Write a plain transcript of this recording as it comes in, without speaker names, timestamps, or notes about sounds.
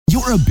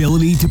Your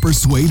ability to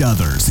persuade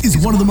others is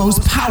one of the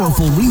most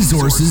powerful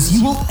resources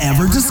you will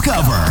ever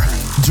discover.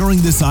 During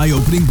this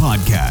eye-opening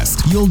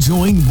podcast, you'll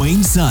join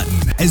Wayne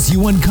Sutton as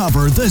you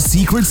uncover the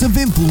secrets of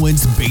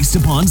influence based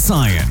upon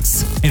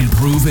science and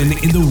proven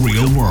in the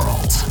real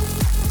world.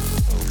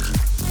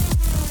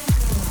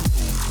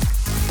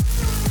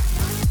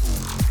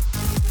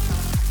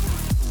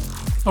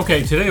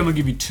 Okay, today I'm going to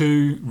give you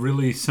two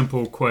really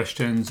simple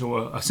questions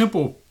or a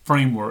simple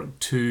framework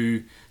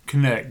to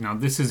connect. Now,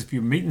 this is if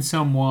you're meeting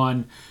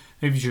someone,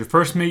 maybe it's your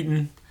first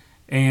meeting,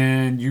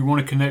 and you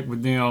want to connect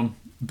with them,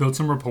 build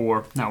some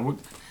rapport. Now,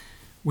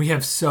 we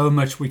have so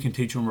much we can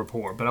teach on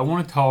rapport, but I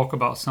want to talk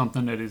about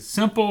something that is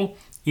simple,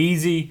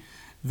 easy,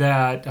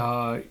 that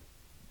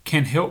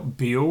can help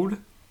build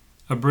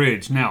a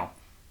bridge. Now,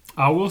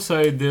 I will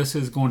say this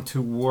is going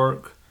to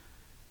work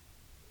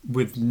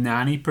with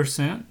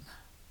 90%.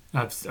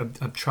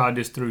 I've tried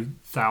this through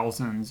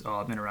thousands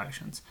of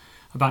interactions.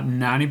 About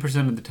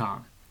 90% of the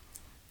time,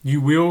 you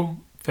will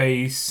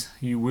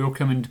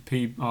come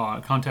into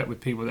contact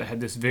with people that have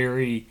this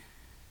very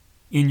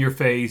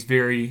in-your-face,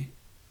 very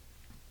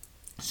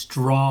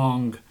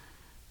strong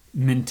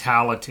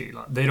mentality.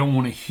 Like they don't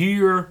want to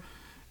hear,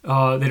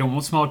 they don't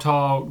want small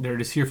talk, they're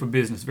just here for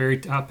business. Very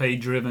type A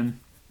driven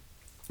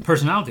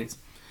personalities.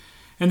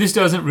 And this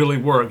doesn't really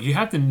work. You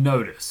have to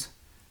notice.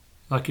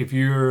 Like if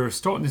you're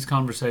starting this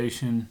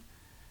conversation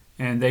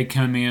and they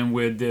come in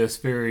with this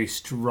very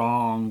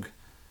strong,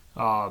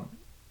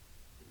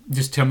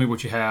 just tell me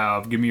what you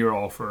have, give me your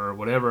offer, or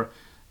whatever,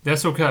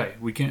 that's okay.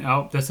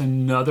 That's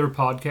another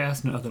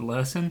podcast, another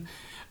lesson.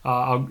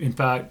 In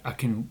fact, I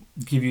can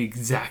give you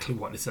exactly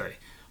what to say.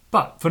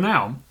 But for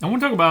now, I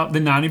want to talk about the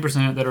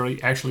 90% that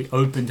are actually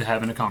open to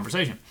having a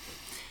conversation.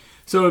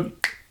 So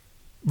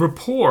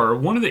rapport,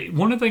 one of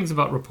the things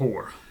about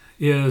rapport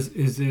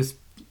is this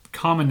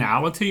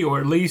commonality, or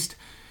at least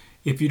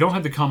if you don't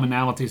have the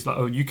commonality, it's like,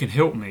 oh, you can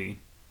help me,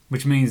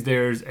 which means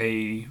there's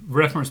a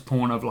reference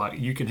point of like,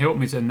 you can help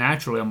me, so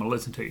naturally I'm going to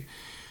listen to you.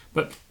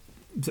 But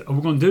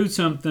we're going to do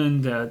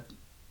something that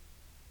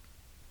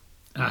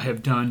I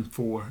have done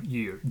for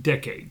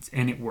decades,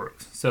 and it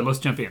works. So let's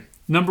jump in.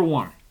 Number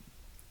one,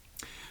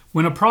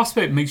 when a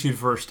prospect meets you the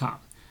first time,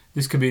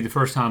 this could be the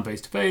first time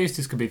face-to-face,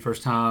 this could be the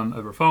first time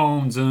over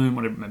phone, Zoom,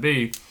 whatever it may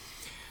be,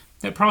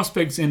 that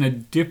prospect's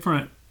in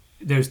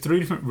there's three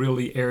different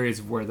really areas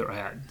of where they're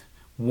at.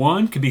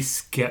 One could be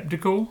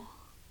skeptical,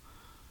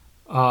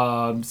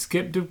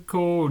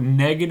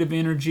 negative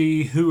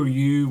energy. Who are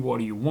you? What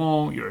do you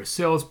want? You're a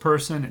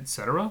salesperson,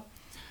 etc.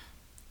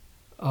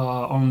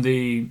 On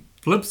the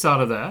flip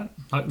side of that,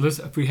 like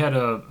if we had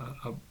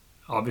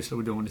obviously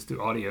we're doing this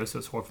through audio, so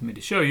it's hard for me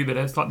to show you, but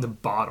that's like the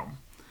bottom,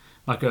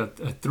 like a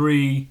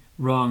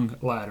 3-rung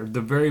ladder.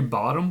 The very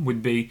bottom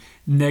would be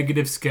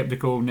negative,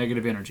 skeptical,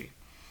 negative energy.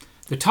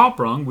 The top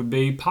rung would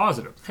be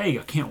positive. Hey,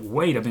 I can't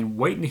wait. I've been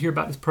waiting to hear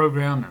about this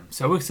program. I'm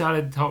so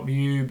excited to talk to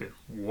you. Been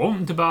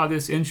wanting to buy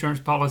this insurance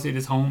policy,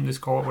 this home, this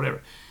car,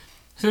 whatever.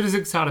 So there's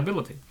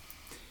excitability.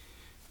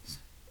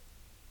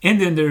 And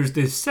then there's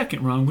this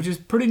second rung, which is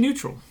pretty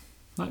neutral.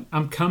 Like,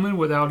 I'm coming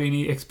without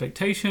any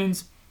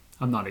expectations.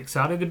 I'm not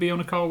excited to be on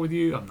a call with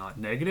you. I'm not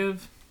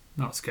negative,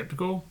 not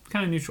skeptical,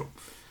 kind of neutral.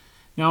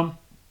 Now,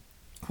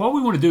 what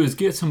we want to do is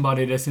get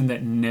somebody that's in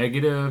that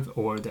negative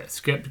or that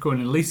skeptical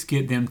and at least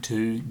get them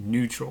to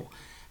neutral.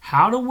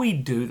 How do we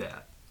do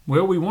that?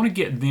 Well, we want to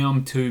get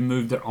them to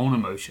move their own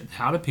emotions.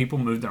 How do people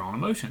move their own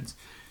emotions?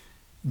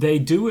 They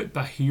do it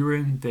by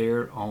hearing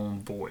their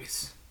own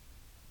voice.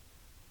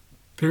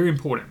 Very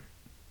important.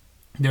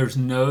 There's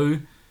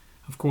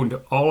according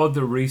to all of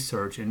the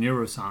research in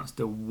neuroscience,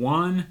 the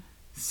one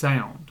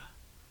sound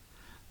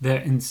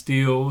that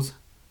instills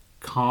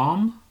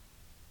calm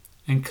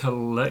and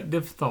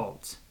collective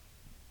thoughts,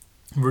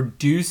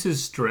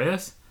 reduces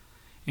stress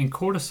and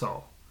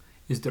cortisol,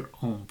 is their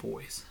own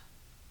voice.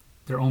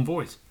 Their own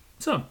voice.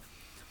 So,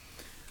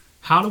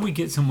 how do we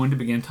get someone to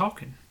begin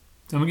talking?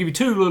 So I'm going to give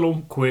you two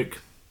little quick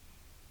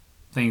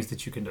things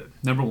that you can do.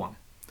 Number one,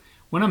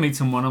 when I meet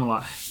someone, I'm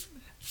like,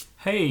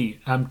 hey,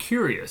 I'm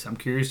curious. I'm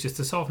curious just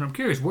to soften. I'm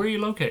curious, where are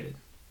you located?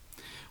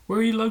 Where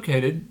are you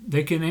located?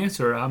 They can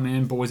answer, I'm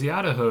in Boise,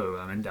 Idaho.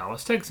 I'm in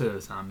Dallas,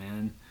 Texas. I'm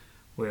in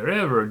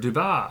wherever,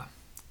 Dubai.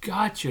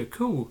 Gotcha,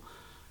 cool.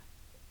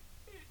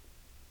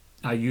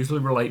 I usually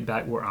relate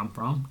back where I'm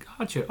from.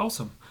 Gotcha,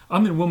 awesome.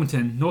 I'm in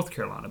Wilmington, North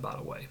Carolina, by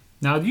the way.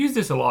 Now, I've used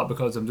this a lot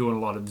because I'm doing a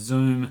lot of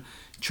Zoom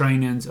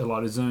trainings, a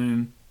lot of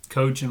Zoom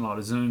coaching, a lot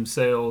of Zoom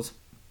sales.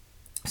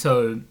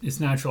 So it's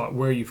natural, like,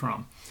 where are you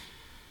from?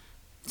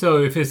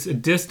 So if it's a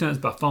distance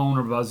by phone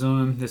or by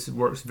Zoom, this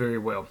works very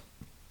well.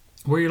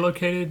 Where you're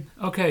located?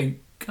 Okay,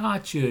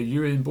 gotcha.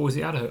 You're in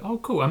Boise, Idaho. Oh,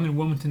 cool. I'm in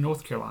Wilmington,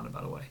 North Carolina,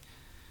 by the way.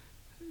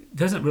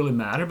 Doesn't really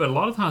matter, but a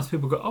lot of times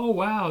people go, oh,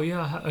 wow,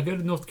 yeah, I go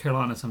to North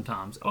Carolina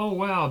sometimes. Oh,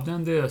 wow, I've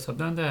done this, I've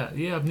done that.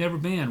 Yeah, I've never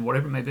been,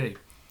 whatever it may be.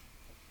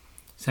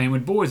 Same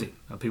with Boise.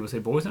 People say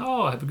Boise,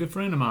 oh, I have a good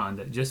friend of mine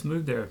that just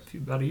moved there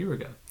about a year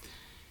ago.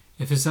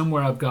 If it's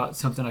somewhere I've got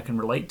something I can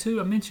relate to,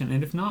 I mention it.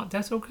 And if not,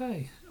 that's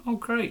okay. Oh,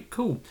 great,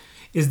 cool.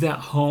 Is that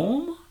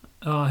home?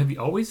 have you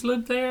always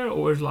lived there,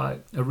 or is it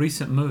like a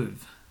recent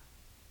move?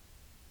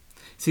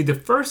 See, the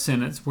first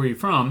sentence, where you're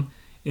from,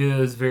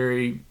 is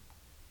very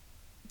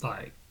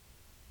like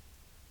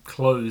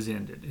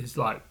close-ended.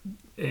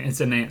 It's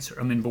an answer.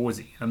 I'm in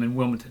Boise. I'm in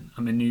Wilmington.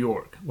 I'm in New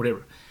York.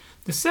 Whatever.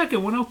 The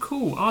second one, oh,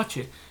 cool,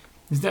 Archie.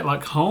 Is that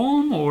like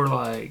home, or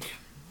like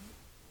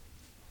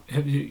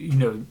have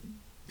you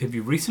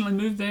recently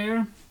moved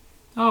there?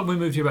 Oh, we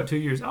moved here about 2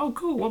 years. Oh,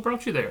 cool. What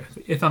brought you there,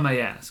 if I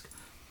may ask?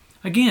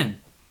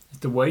 Again, it's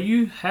the way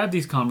you have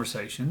these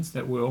conversations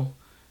that will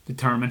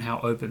determine how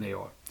open they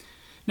are.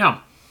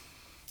 Now,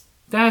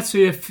 that's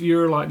if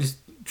you're like just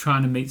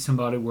trying to meet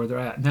somebody where they're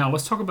at. Now,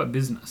 let's talk about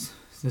business.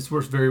 This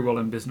works very well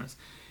in business.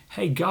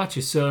 Hey,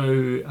 gotcha.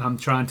 So I'm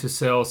trying to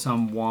sell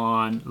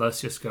someone,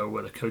 let's just go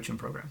with a coaching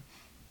program.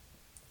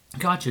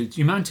 Gotcha. Do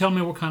you mind telling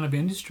me what kind of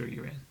industry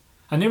you're in?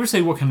 I never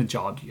say what kind of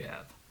job do you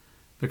have,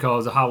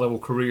 because a high-level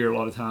career, a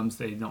lot of times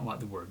they don't like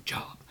the word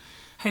job.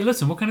 Hey,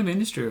 listen, what kind of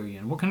industry are you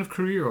in? What kind of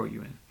career are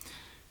you in?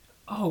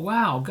 Oh,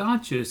 wow,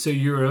 gotcha. So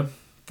you're a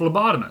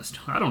phlebotomist.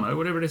 I don't know,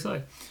 whatever they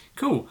say.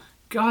 Cool.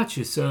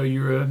 Gotcha. So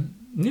you're a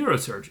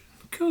neurosurgeon.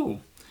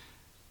 Cool.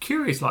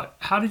 Curious, like,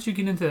 how did you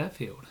get into that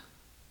field?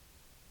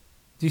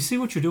 Do you see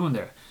what you're doing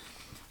there?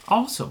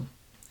 Awesome.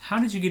 How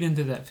did you get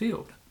into that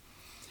field?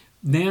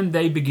 Then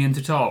they begin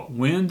to talk.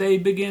 When they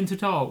begin to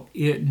talk,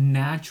 it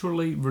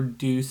naturally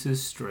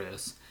reduces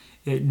stress.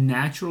 It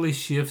naturally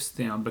shifts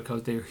them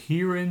because they're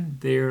hearing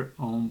their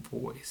own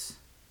voice.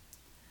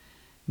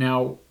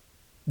 Now,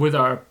 with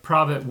our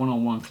private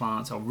one-on-one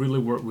clients, I'll really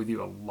work with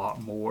you a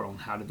lot more on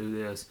how to do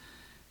this,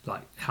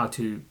 like how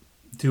to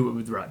do it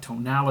with the right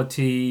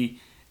tonality,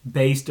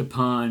 based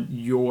upon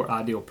your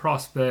ideal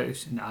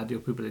prospects and the ideal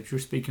people that you're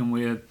speaking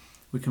with.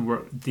 We can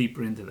work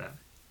deeper into that.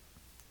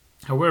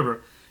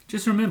 However,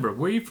 just remember,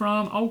 where are you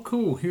from? Oh,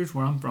 cool, here's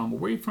where I'm from.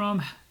 Where are you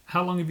from?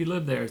 How long have you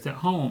lived there? Is that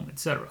home?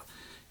 Etc.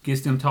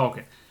 Gets them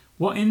talking.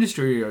 What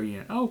industry are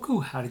you in? Oh,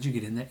 cool, how did you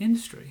get in that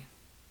industry?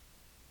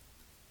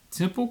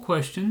 Simple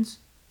questions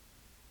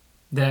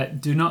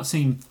that do not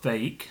seem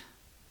fake,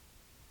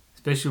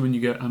 especially when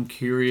you go, I'm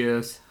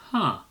curious.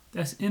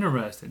 That's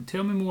interesting.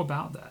 Tell me more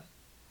about that.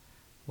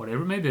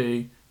 Whatever it may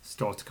be,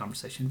 start the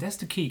conversation. That's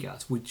the key,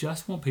 guys. We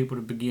just want people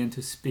to begin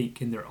to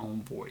speak in their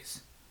own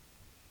voice.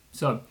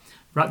 So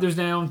write those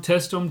down,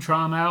 test them,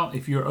 try them out.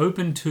 If you're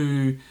open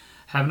to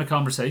having a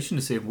conversation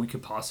to see if we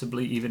could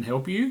possibly even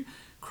help you,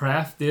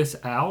 craft this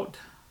out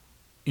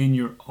in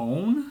your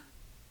own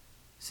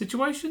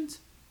situations,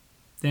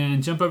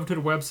 then jump over to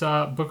the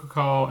website, book a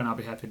call, and I'll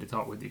be happy to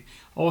talk with you.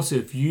 Also,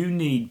 if you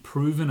need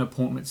proven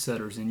appointment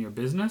setters in your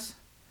business,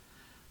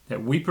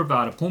 that we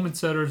provide appointment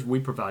setters, we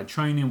provide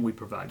training, we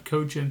provide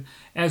coaching,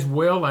 as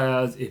well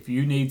as if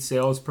you need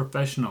sales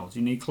professionals,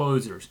 you need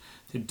closers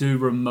to do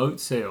remote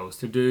sales,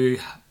 to do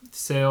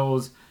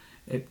sales,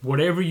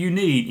 whatever you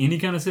need, any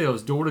kind of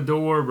sales,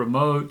 door-to-door,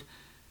 remote,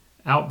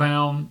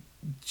 outbound,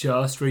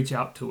 just reach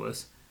out to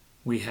us.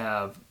 We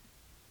have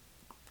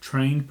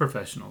trained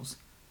professionals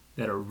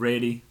that are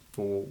ready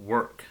for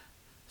work.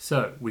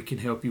 So we can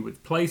help you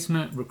with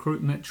placement,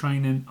 recruitment,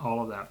 training,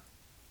 all of that.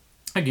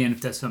 Again,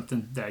 if that's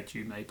something that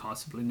you may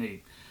possibly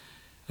need.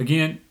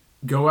 Again,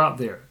 go out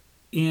there,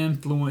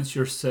 influence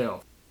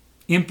yourself,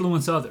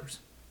 influence others,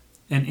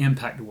 and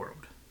impact the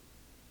world.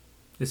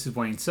 This is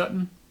Wayne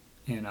Sutton,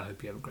 and I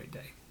hope you have a great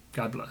day.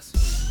 God bless.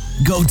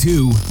 Go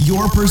to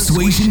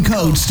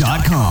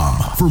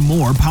yourpersuasioncoach.com for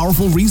more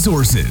powerful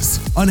resources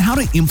on how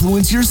to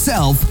influence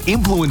yourself,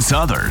 influence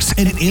others,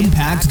 and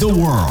impact the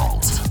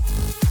world.